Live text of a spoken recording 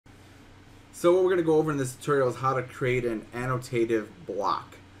So what we're going to go over in this tutorial is how to create an annotative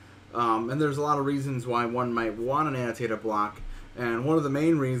block. And there's a lot of reasons why one might want an annotative block. And one of the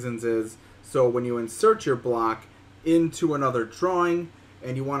main reasons is, so when you insert your block into another drawing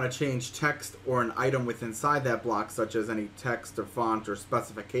and you want to change text or an item within inside that block, such as any text or font or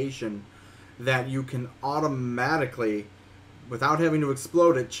specification, that you can automatically, without having to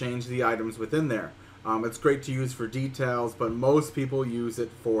explode it, change the items within there. It's great to use for details, but most people use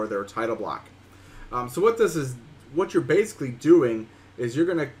it for their title block. So what you're basically doing is you're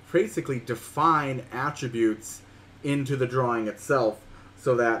going to basically define attributes into the drawing itself,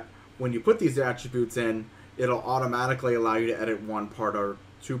 so that when you put these attributes in, it'll automatically allow you to edit one part or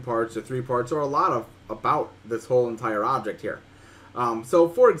two parts or three parts or a lot of about this whole entire object here. So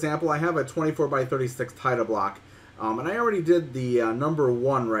for example, I have a 24 by 36 title block. And I already did the number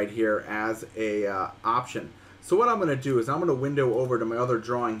 1 right here as a option. So what I'm going to do is I'm going to window over to my other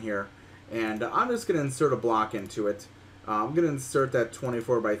drawing here, and I'm just going to insert a block into it. I'm going to insert that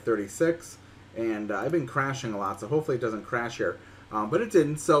 24 by 36, and I've been crashing a lot, so hopefully it doesn't crash here. But it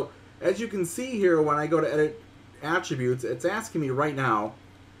didn't. So as you can see here, when I go to edit attributes, it's asking me right now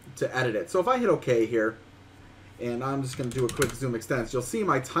to edit it. So if I hit OK here, and I'm just going to do a quick zoom extents, you'll see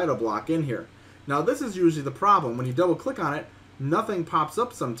my title block in here. Now this is usually the problem. When you double click on it, nothing pops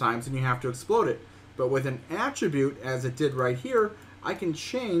up sometimes and you have to explode it. But with an attribute, as it did right here, I can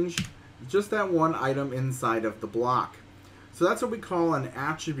change just that one item inside of the block. So that's what we call an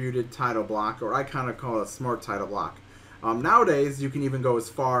attributed title block, or I kind of call it a smart title block. Nowadays, you can even go as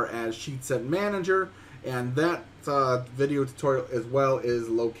far as Sheet Set Manager, and that video tutorial as well is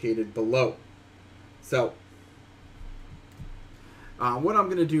located below. So what I'm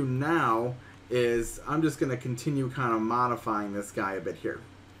going to do now is I'm just going to continue kind of modifying this guy a bit here.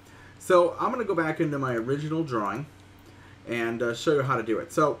 So I'm going to go back into my original drawing and show you how to do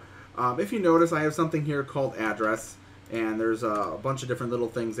it. So if you notice, I have something here called address, and there's a bunch of different little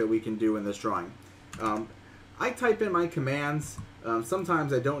things that we can do in this drawing. I type in my commands.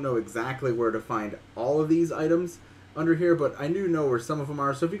 Sometimes I don't know exactly where to find all of these items under here, but I do know where some of them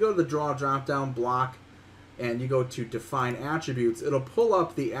are. So if you go to the draw drop-down block and you go to define attributes, it'll pull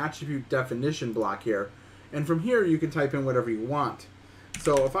up the attribute definition block here, and from here you can type in whatever you want.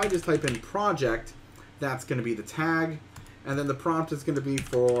 So if I just type in project, that's going to be the tag, and then the prompt is going to be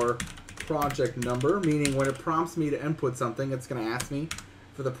for project number, meaning when it prompts me to input something, it's going to ask me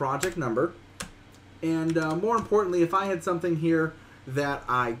for the project number. And more importantly, if I had something here that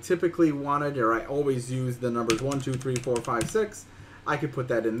I typically wanted, or I always use the numbers 1, 2, 3, 4, 5, 6, I could put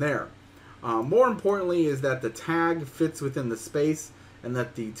that in there. More importantly is that the tag fits within the space, and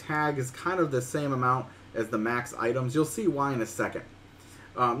that the tag is kind of the same amount as the max items. You'll see why in a second.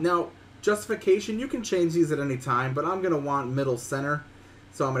 Now, justification, you can change these at any time, but I'm going to want middle center,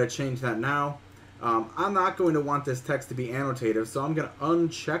 so I'm going to change that now. I'm not going to want this text to be annotative, so I'm going to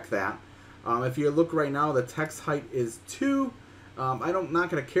uncheck that. If you look right now, the text height is 2. I'm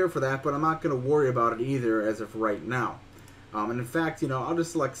not going to care for that, but I'm not going to worry about it either as of right now. And in fact, I'll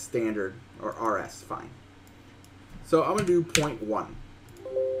just select standard or RS, fine. So I'm going to do 0.1.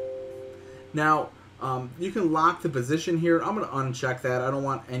 Now, you can lock the position here. I'm going to uncheck that. I don't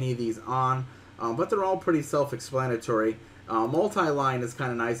want any of these on, but they're all pretty self-explanatory. Multi-line is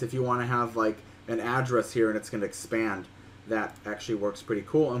kind of nice if you want to have like an address here and it's going to expand. That actually works pretty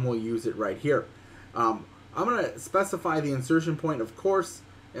cool, and we'll use it right here. I'm going to specify the insertion point, of course,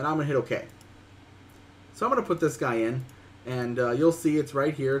 and I'm going to hit OK. So I'm going to put this guy in, and you'll see it's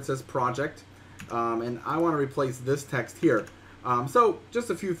right here. It says project, and I want to replace this text here. So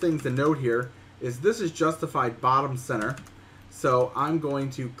just a few things to note here is this is justified bottom center. So I'm going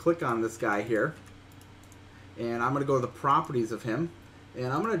to click on this guy here, and I'm going to go to the properties of him,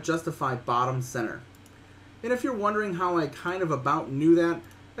 and I'm going to justify bottom center. And if you're wondering how I kind of about knew that,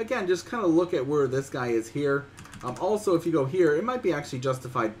 again, just kind of look at where this guy is here. Also, if you go here, it might be actually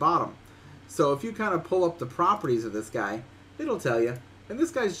justified bottom. So if you kind of pull up the properties of this guy, it'll tell you. And this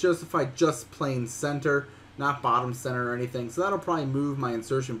guy's justified just plain center, not bottom center or anything. So that'll probably move my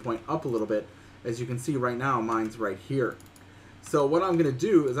insertion point up a little bit. As you can see right now, mine's right here. So what I'm going to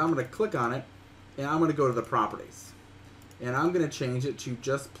do is I'm going to click on it, and I'm going to go to the properties. And I'm going to change it to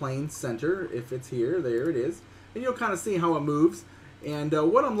just plain center. If it's here, there it is. And you'll kind of see how it moves. And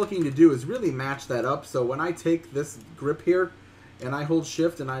what I'm looking to do is really match that up. So when I take this grip here and I hold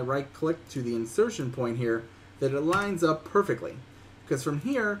shift and I right click to the insertion point here, that it lines up perfectly. Because from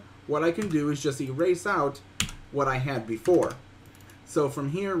here, what I can do is just erase out what I had before. So from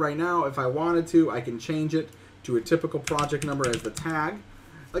here right now, if I wanted to, I can change it to a typical project number as the tag.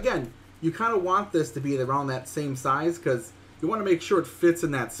 Again, you kind of want this to be around that same size because you want to make sure it fits in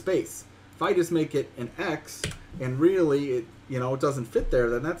that space. If If I just make it an X and really it, it doesn't fit there,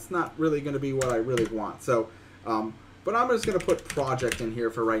 then that's not really going to be what I really want. So, but I'm just going to put project in here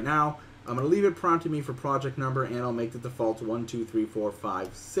for right now. I'm going to leave it prompting me for project number, and I'll make the default 1, 2, 3, 4,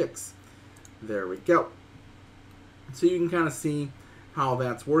 5, 6. There we go. So you can kind of see how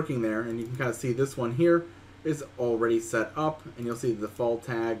that's working there, and you can kind of see this one here is already set up, and you'll see the default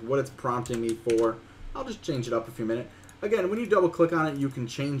tag, what it's prompting me for. I'll just change it up a few minutes. Again, when you double click on it, you can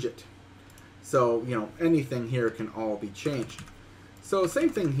change it. So, anything here can all be changed. So same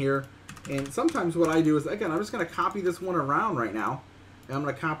thing here, and sometimes what I do is, again, I'm just going to copy this one around right now, and I'm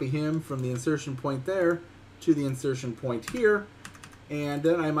going to copy him from the insertion point there to the insertion point here, and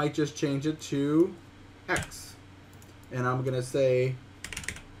then I might just change it to X. And I'm going to say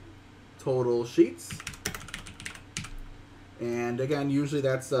total sheets. And again, usually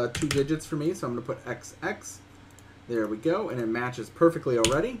that's 2 digits for me, so I'm going to put XX. There we go, and it matches perfectly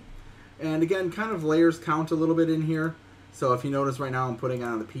already. And again, kind of layers count a little bit in here. So if you notice right now I'm putting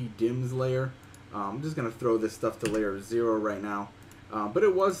on the PDIMS layer. I'm just going to throw this stuff to layer 0 right now. But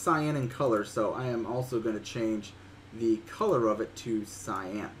it was cyan in color, so I am also going to change the color of it to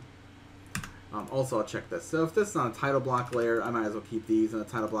cyan. Also, I'll check this. So if this is on a title block layer, I might as well keep these in a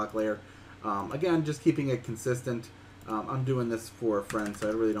title block layer. Again, just keeping it consistent. I'm doing this for a friend, so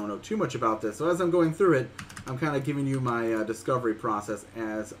I really don't know too much about this. So as I'm going through it, I'm kind of giving you my discovery process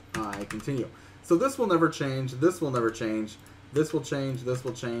as I continue. So this will never change, this will never change, this will change, this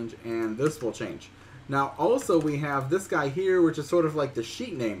will change, and this will change. Now also we have this guy here, which is sort of like the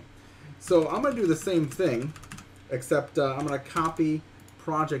sheet name. So I'm going to do the same thing, except I'm going to copy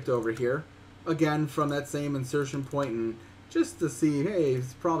project over here, again from that same insertion point, and just to see, hey,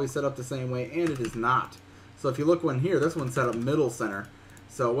 it's probably set up the same way, and it is not. So if you look one here, this one's set up middle center.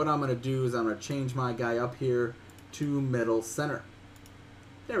 So what I'm going to do is I'm going to change my guy up here to middle center.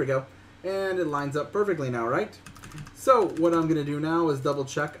 There we go. And it lines up perfectly now, right? So what I'm going to do now is double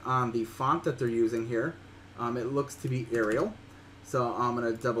check on the font that they're using here. It looks to be Arial. So I'm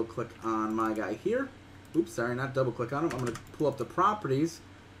going to double click on my guy here. Oops, sorry, not double click on him. I'm going to pull up the properties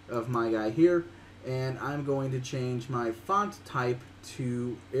of my guy here. And I'm going to change my font type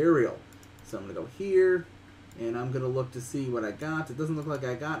to Arial. So I'm going to go here. And I'm going to look to see what I got. It doesn't look like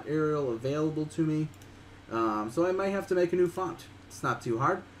I got Arial available to me. So I might have to make a new font. It's not too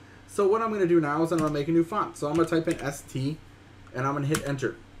hard. So what I'm going to do now is I'm going to make a new font. So I'm going to type in ST, and I'm going to hit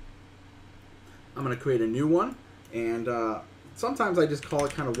enter. I'm going to create a new one. And sometimes I just call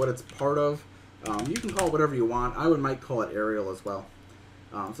it kind of what it's part of. You can call it whatever you want. I might call it Arial as well.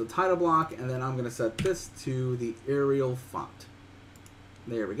 So title block, and then I'm going to set this to the Arial font.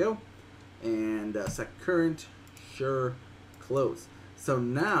 There we go. And set current, sure, close. So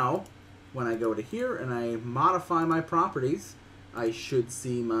now, when I go to here and I modify my properties, I should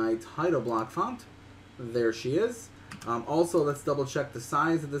see my title block font. There she is. Also, let's double check the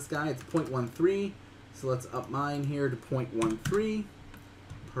size of this guy. It's 0.13. So let's up mine here to 0.13.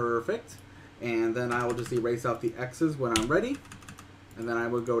 Perfect. And then I will just erase out the X's when I'm ready. And then I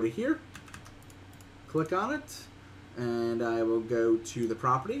will go to here, click on it, and I will go to the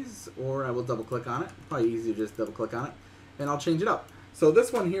properties, or I will double click on it. Probably easier to just double click on it, and I'll change it up. So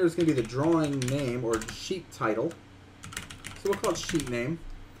this one here is going to be the drawing name or sheet title. So we'll call it sheet name,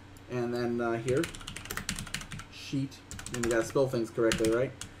 and then here, sheet, and we got to spell things correctly,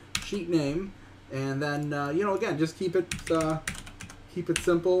 right? Sheet name, and then again, just keep it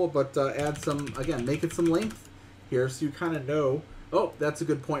simple, but add some, again, make it some length here so you kind of know. Oh, that's a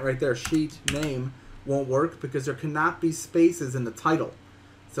good point right there. Sheet name won't work because there cannot be spaces in the title.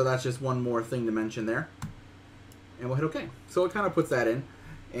 So that's just one more thing to mention there. And we'll hit OK. So it kind of puts that in.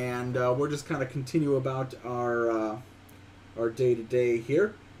 And we'll just kind of continue about our day-to-day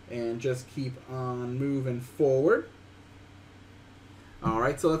here and just keep on moving forward. All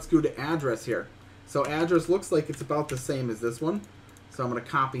right, so let's go to address here. So address looks like it's about the same as this one. So I'm going to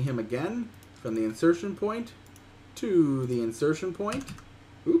copy him again from the insertion point to the insertion point.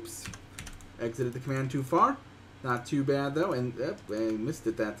 Oops. Exited the command too far. Not too bad though, and I missed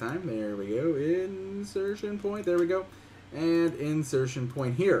it that time. There we go. Insertion point. There we go. And insertion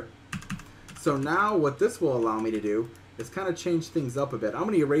point here. So now what this will allow me to do is kind of change things up a bit. I'm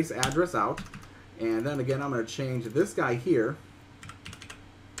going to erase address out, and then again I'm going to change this guy here,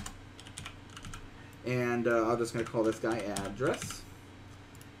 and I'm just going to call this guy address.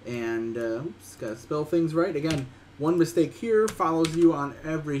 And oops, got to spell things right. Again, one mistake here follows you on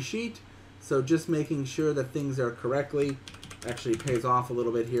every sheet. So just making sure that things are correctly actually pays off a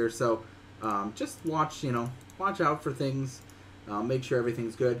little bit here. So just watch out for things. Make sure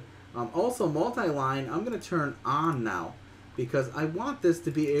everything's good. Also, multi-line, I'm going to turn on now. because I want this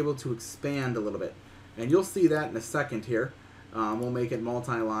to be able to expand a little bit. And you'll see that in a second here. We'll make it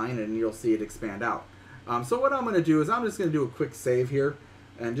multi-line and you'll see it expand out. So what I'm going to do is I'm just going to do a quick save here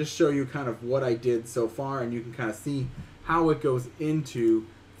and just show you kind of what I did so far, and you can kind of see how it goes into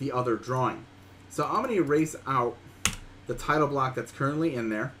the other drawing. So I'm going to erase out the title block that's currently in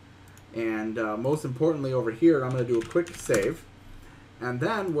there, and most importantly over here I'm going to do a quick save, and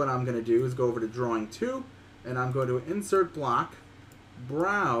then what I'm going to do is go over to drawing 2 and I'm going to insert block,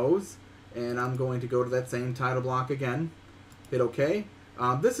 browse, and I'm going to go to that same title block again, hit OK.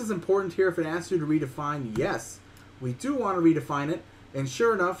 This is important here if it asks you to redefine. Yes, we do want to redefine it, and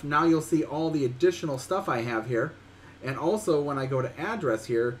sure enough now you'll see all the additional stuff I have here. And also when I go to address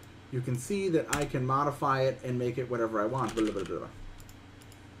here, you can see that I can modify it and make it whatever I want. Blah, blah, blah, blah.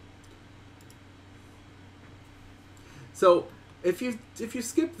 So if you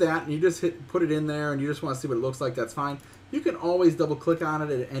skip that and you just put it in there and you just want to see what it looks like, that's fine. You can always double click on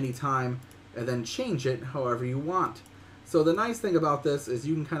it at any time and then change it however you want. So the nice thing about this is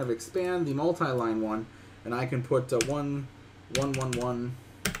you can kind of expand the multi-line one, and I can put 111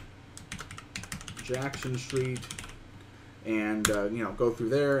 Jackson Street, and you know, go through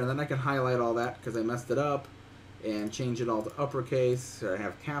there, and then I can highlight all that because I messed it up and change it all to uppercase. So I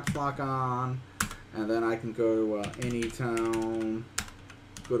have caps lock on, and then I can go any town,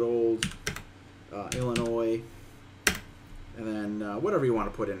 good old Illinois, and then whatever you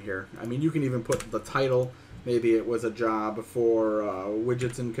want to put in here. I mean, you can even put the title. Maybe it was a job for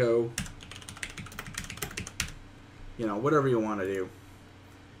Widgets and Co. You know, whatever you want to do.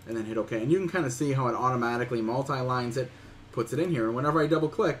 And then hit OK. And you can kind of see how it automatically multi-lines it, puts it in here. And whenever I double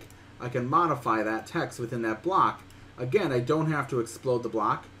click, I can modify that text within that block. Again, I don't have to explode the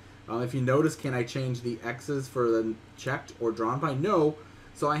block. If you notice, can I change the X's for the checked or drawn by? No.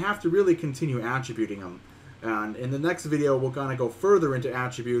 So I have to really continue attributing them. And in the next video, we're going to go further into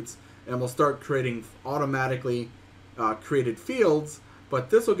attributes, and we'll start creating automatically created fields.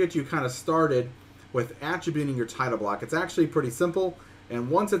 But this will get you kind of started with attributing your title block. It's actually pretty simple, and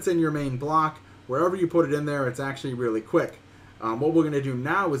once it's in your main block, wherever you put it in there, it's actually really quick. What we're going to do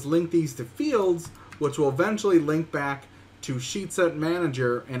now is link these to fields, which will eventually link back to Sheet Set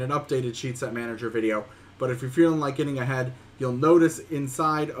Manager and an updated Sheet Set Manager video. But if you're feeling like getting ahead, you'll notice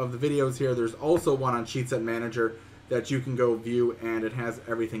inside of the videos here, there's also one on Sheet Set Manager that you can go view, and it has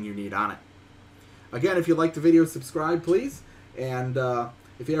everything you need on it. Again, if you like the video, subscribe please, and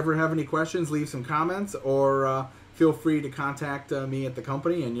if you ever have any questions, leave some comments, or feel free to contact me at the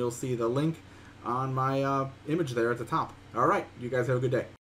company, and you'll see the link on my image there at the top. All right, you guys have a good day.